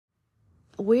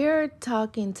We're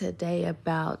talking today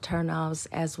about turnoffs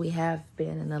as we have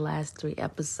been in the last 3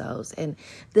 episodes, and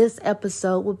this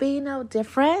episode will be no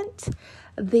different.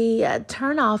 The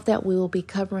turnoff that we will be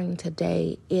covering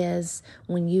today is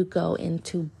when you go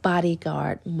into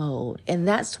bodyguard mode, and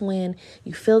that's when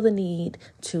you feel the need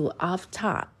to, off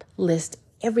top, list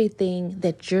everything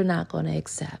that you're not going to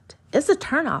accept. It's a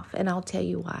turnoff, and I'll tell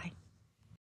you why.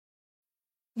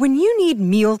 When you need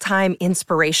mealtime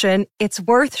inspiration, it's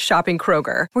worth shopping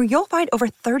Kroger, where you'll find over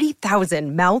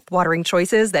 30,000 mouth-watering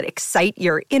choices that excite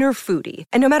your inner foodie.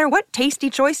 And no matter what tasty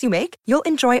choice you make, you'll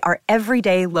enjoy our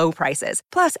everyday low prices,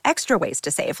 plus extra ways to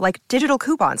save, like digital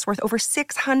coupons worth over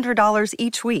 $600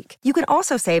 each week. You can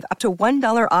also save up to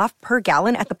 $1 off per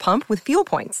gallon at the pump with fuel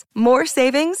points. More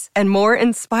savings and more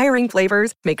inspiring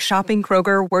flavors make shopping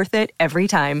Kroger worth it every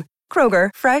time. Kroger,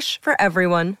 fresh for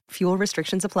everyone. Fuel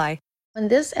restrictions apply. In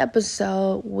this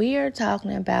episode, we are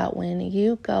talking about when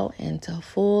you go into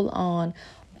full-on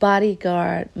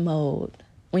bodyguard mode.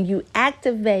 When you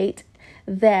activate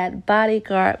that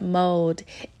bodyguard mode,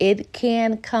 it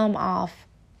can come off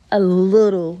a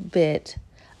little bit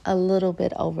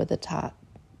over the top.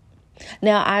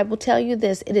 Now, I will tell you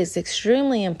this, it is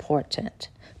extremely important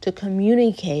to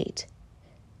communicate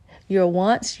your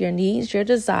wants, your needs, your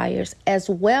desires, as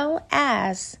well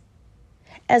as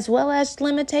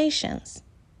limitations.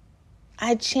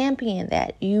 I champion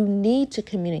that. You need to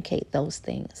communicate those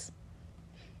things.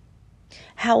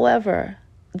 However,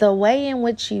 the way in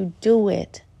which you do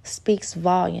it speaks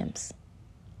volumes.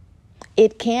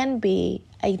 It can be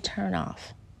a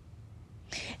turnoff.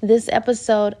 In this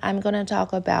episode, I'm going to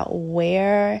talk about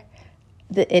where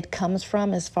it comes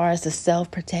from as far as the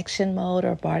self-protection mode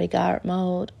or bodyguard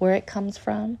mode, where it comes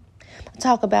from. I'll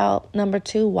talk about number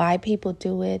 2, why people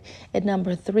do it, and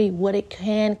number 3, what it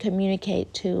can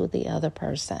communicate to the other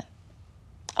person.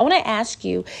 I want to ask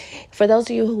you, for those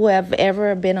of you who have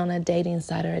ever been on a dating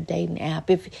site or a dating app,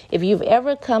 if you've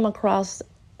ever come across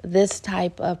this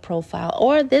type of profile,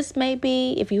 or this may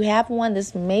be, if you have one,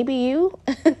 this may be you.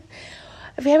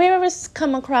 If you have ever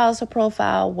come across a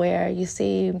profile where you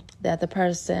see that the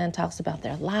person talks about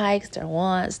their likes, their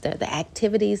wants, the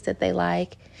activities that they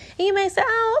like, and you may say,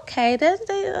 "Oh, okay,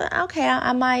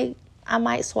 I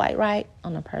might swipe right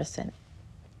on a person."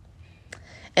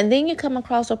 And then you come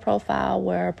across a profile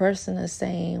where a person is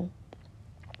saying,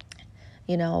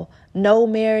 no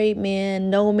married men,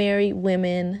 no married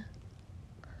women.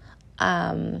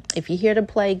 If you're here to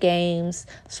play games,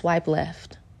 swipe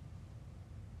left.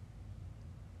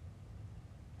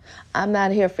 I'm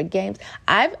not here for games.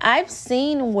 I've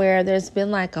seen where there's been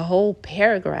like a whole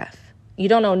paragraph. You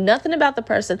don't know nothing about the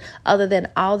person other than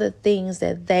all the things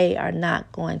that they are not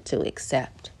going to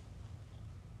accept.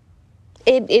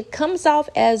 It comes off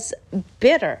as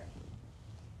bitter.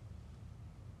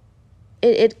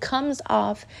 It comes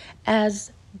off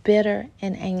as bitter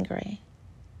and angry.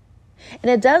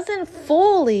 And it doesn't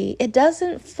fully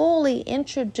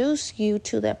introduce you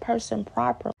to that person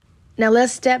properly. Now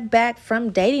let's step back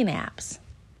from dating apps.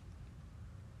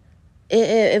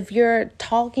 If you're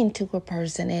talking to a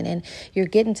person and you're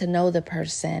getting to know the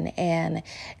person and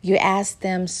you ask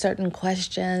them certain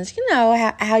questions,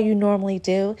 how you normally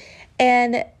do,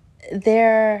 and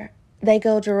they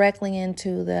go directly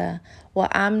into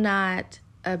I'm not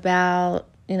about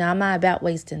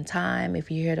wasting time.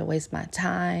 If you're here to waste my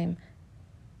time,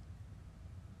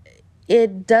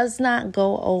 it does not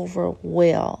go over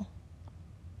well.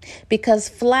 Because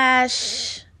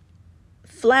flash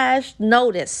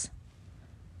notice,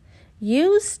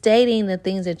 you stating the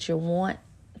things that you're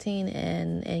wanting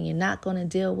and you're not going to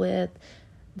deal with,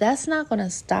 that's not going to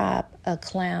stop a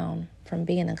clown from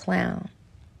being a clown.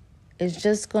 It's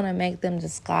just going to make them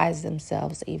disguise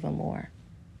themselves even more.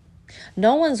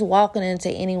 No one's walking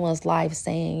into anyone's life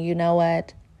saying, "You know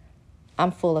what?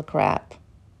 I'm full of crap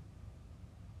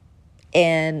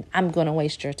and I'm going to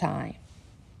waste your time."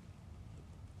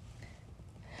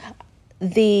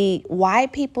 The why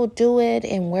people do it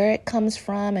and where it comes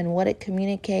from and what it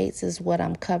communicates is what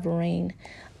I'm covering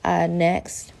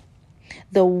next.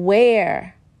 The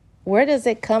where does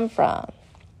it come from?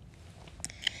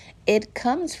 It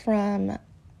comes from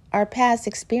our past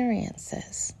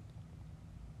experiences,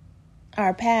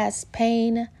 our past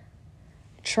pain,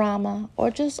 trauma,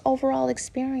 or just overall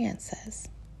experiences.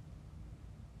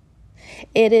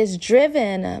 It is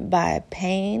driven by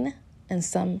pain in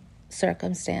some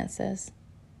circumstances.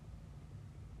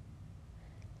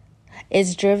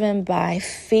 It's driven by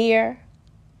fear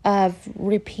of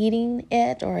repeating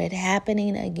it or it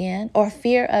happening again, or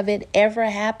fear of it ever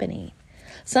happening.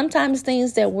 Sometimes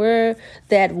things that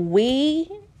we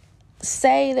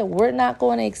say that we're not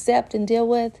going to accept and deal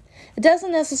with, it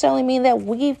doesn't necessarily mean that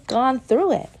we've gone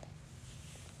through it.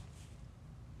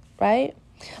 Right?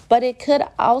 But it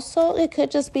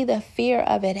could just be the fear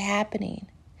of it happening.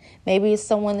 Maybe it's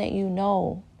someone that you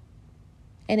know.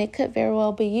 And it could very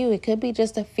well be you. It could be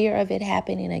just a fear of it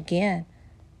happening again.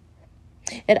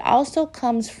 It also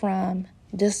comes from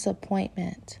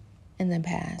disappointment in the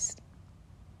past.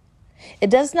 It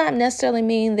does not necessarily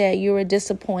mean that you were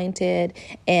disappointed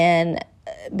and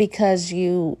because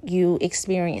you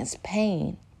experienced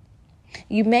pain.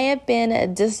 You may have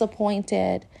been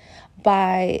disappointed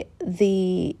by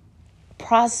the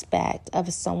prospect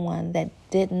of someone that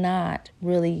did not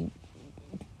really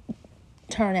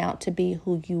turn out to be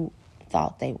who you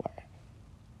thought they were.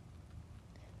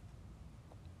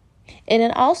 And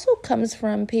it also comes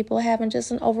from people having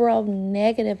just an overall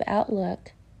negative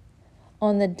outlook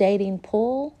on the dating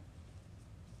pool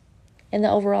and the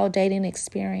overall dating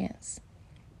experience.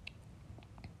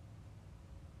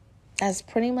 That's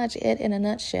pretty much it in a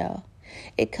nutshell.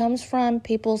 It comes from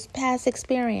people's past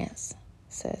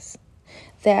experiences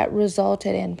that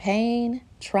resulted in pain,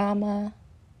 trauma,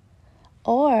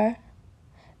 or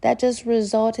that just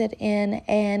resulted in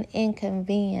an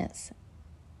inconvenience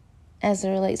as it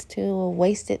relates to a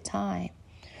wasted time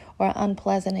or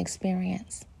unpleasant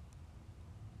experience.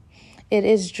 It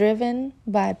is driven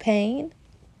by pain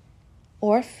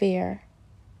or fear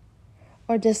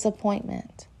or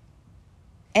disappointment.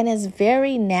 And it's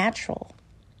very natural.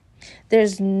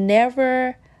 There's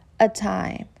never a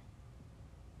time.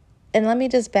 And let me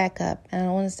just back up. And I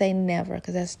don't want to say never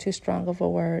because that's too strong of a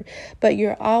word. But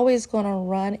you're always going to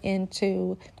run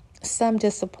into some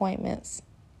disappointments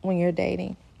when you're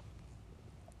dating.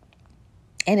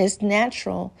 And it's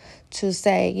natural to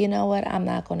say, you know what, I'm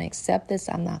not going to accept this.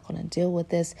 I'm not going to deal with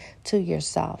this to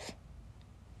yourself.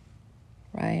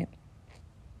 Right?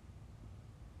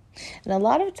 And a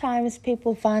lot of times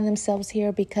people find themselves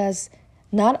here because,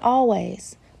 not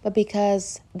always, but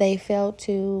because they fail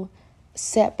to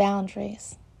set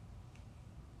boundaries.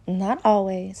 Not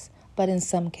always, but in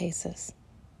some cases.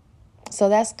 So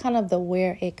that's kind of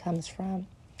where it comes from.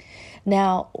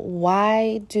 Now,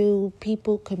 why do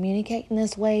people communicate in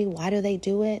this way? Why do they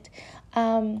do it?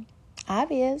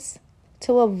 Obvious.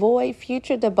 To avoid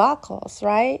future debacles,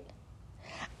 right?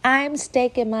 I'm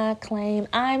staking my claim.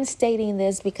 I'm stating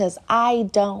this because I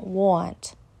don't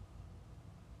want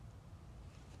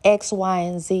X, Y,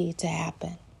 and Z to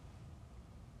happen.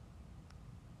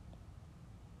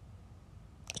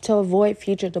 To avoid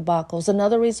future debacles.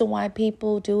 Another reason why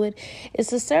people do it is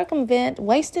to circumvent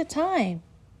wasted time.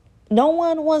 No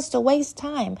one wants to waste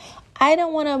time. I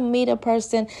don't want to meet a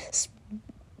person,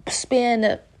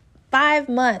 spend 5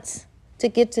 months to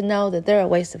get to know that they're a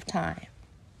waste of time.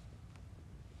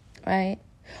 Right?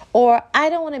 Or I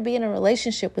don't want to be in a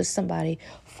relationship with somebody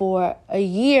for a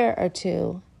year or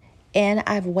two and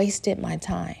I've wasted my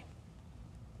time.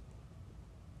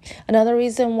 Another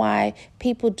reason why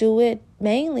people do it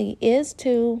mainly is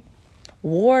to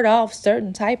ward off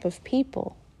certain type of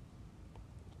people.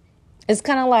 It's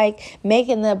kind of like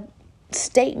making the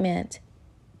statement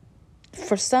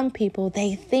for some people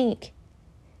they think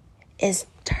is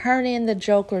turning the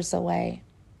jokers away.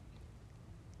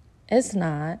 It's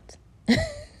not.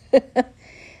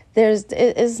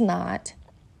 It's not.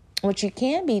 What you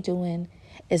can be doing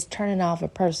is turning off a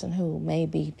person who may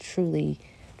be truly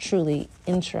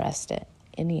interested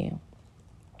in you.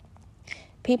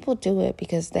 People do it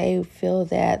because they feel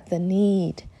that the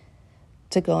need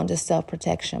to go into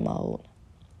self-protection mode.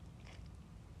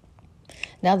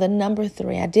 Now, the number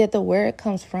 3, I did the where it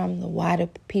comes from, the why do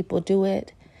people do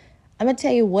it. I'm going to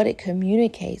tell you what it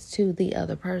communicates to the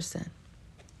other person.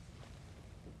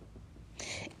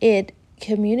 It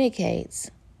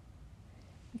communicates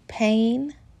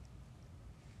pain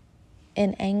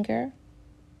and anger.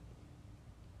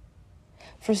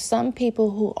 For some people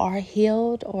who are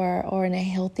healed or in a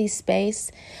healthy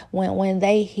space, when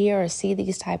they hear or see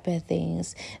these type of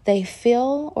things, they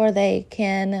feel or they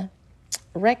can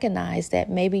recognize that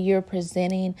maybe you're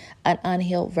presenting an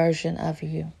unhealed version of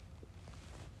you,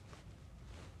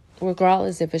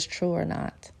 regardless if it's true or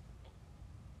not.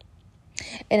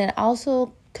 And it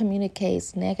also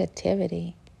communicates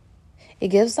negativity. It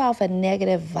gives off a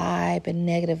negative vibe and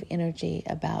negative energy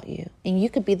about you. And you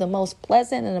could be the most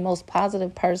pleasant and the most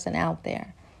positive person out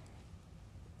there.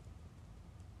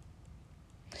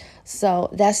 So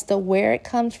that's where it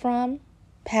comes from.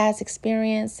 Past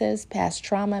experiences, past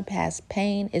trauma, past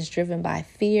pain is driven by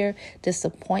fear,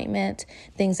 disappointment,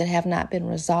 things that have not been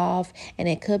resolved. And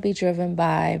it could be driven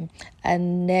by a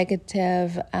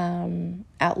negative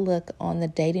outlook on the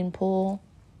dating pool.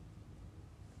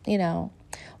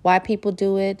 why people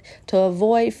do it: to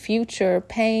avoid future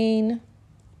pain,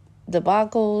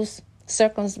 debacles,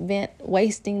 circumvent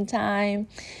wasting time,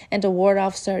 and to ward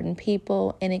off certain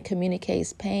people. And it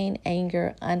communicates pain,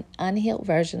 anger, unhealed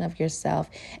version of yourself,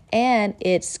 and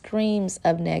it screams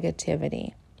of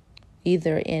negativity,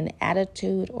 either in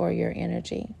attitude or your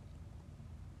energy.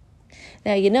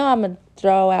 Now, I'm going to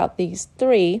throw out these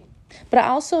 3, but I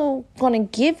also going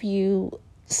to give you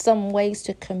some ways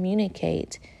to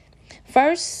communicate.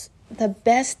 First, the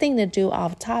best thing to do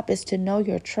off top is to know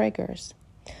your triggers.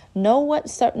 Know what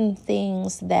certain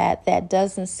things that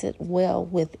doesn't sit well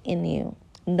within you.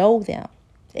 Know them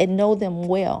and know them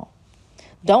well.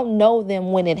 Don't know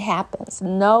them when it happens.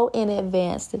 Know in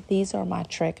advance that these are my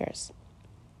triggers.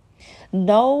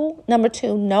 Number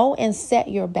 2, know and set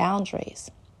your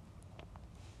boundaries.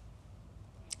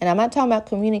 And I'm not talking about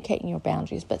communicating your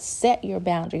boundaries, but set your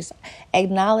boundaries.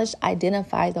 Acknowledge,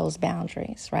 identify those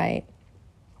boundaries, right?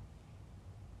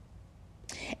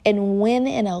 And when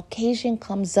an occasion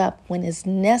comes up, when it's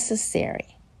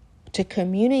necessary to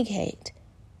communicate,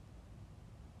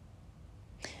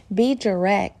 be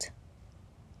direct.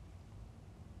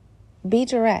 Be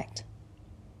direct.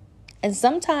 And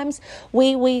sometimes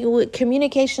we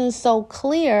communication is so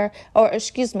clear,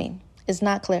 it's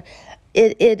not clear.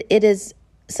 It is.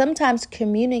 Sometimes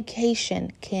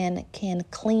communication can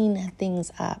clean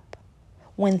things up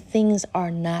when things are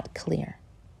not clear.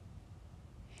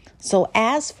 So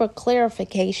ask for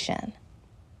clarification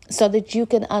so that you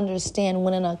can understand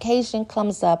when an occasion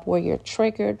comes up where you're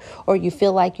triggered or you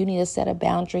feel like you need to set a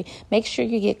boundary. Make sure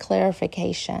you get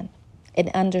clarification and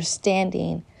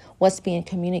understanding what's being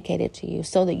communicated to you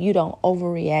so that you don't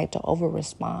overreact or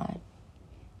overrespond.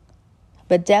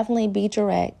 But definitely be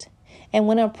direct. And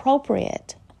when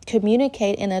appropriate,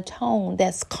 communicate in a tone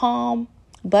that's calm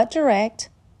but direct.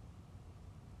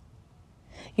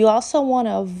 You also want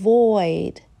to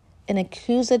avoid an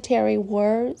accusatory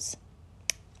words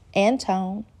and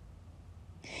tone.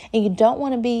 And you don't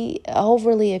want to be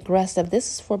overly aggressive.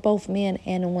 This is for both men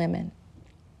and women.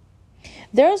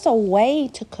 There's a way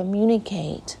to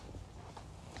communicate.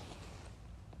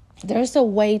 There's a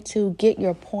way to get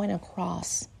your point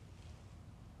across.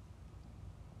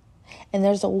 And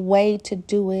there's a way to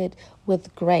do it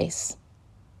with grace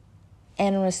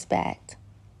and respect.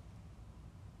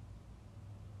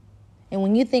 And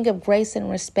when you think of grace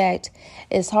and respect,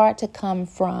 it's hard to come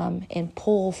from and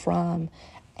pull from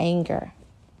anger.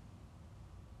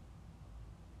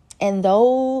 And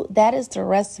though that is the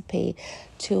recipe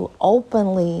to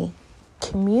openly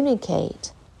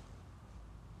communicate,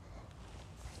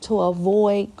 to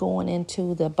avoid going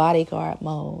into the bodyguard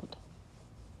mode.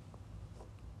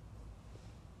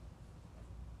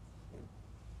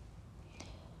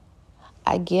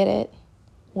 I get it.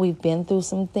 We've been through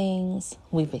some things.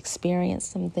 We've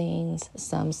experienced some things,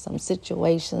 some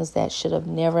situations that should have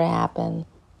never happened,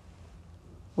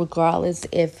 regardless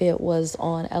if it was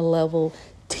on a level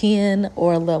 10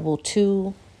 or a level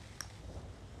 2.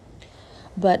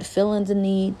 But feeling the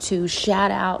need to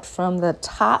shout out from the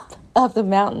top of the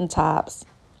mountaintops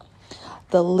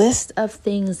the list of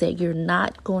things that you're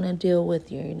not going to deal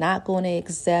with, you're not going to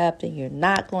accept, and you're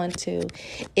not going to.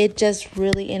 It just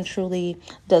really and truly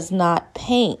does not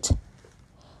paint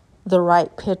the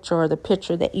right picture or the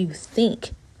picture that you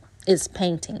think is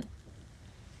painting.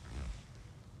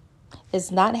 It's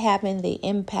not having the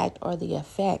impact or the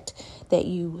effect that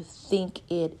you think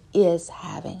it is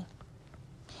having.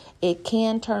 It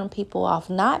can turn people off,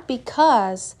 not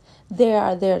because they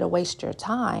are there to waste your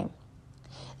time.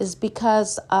 It's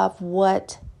because of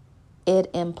what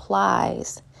it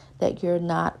implies that you're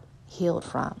not healed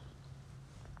from.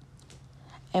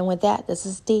 And with that, this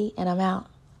is Dee, and I'm out.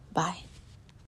 Bye.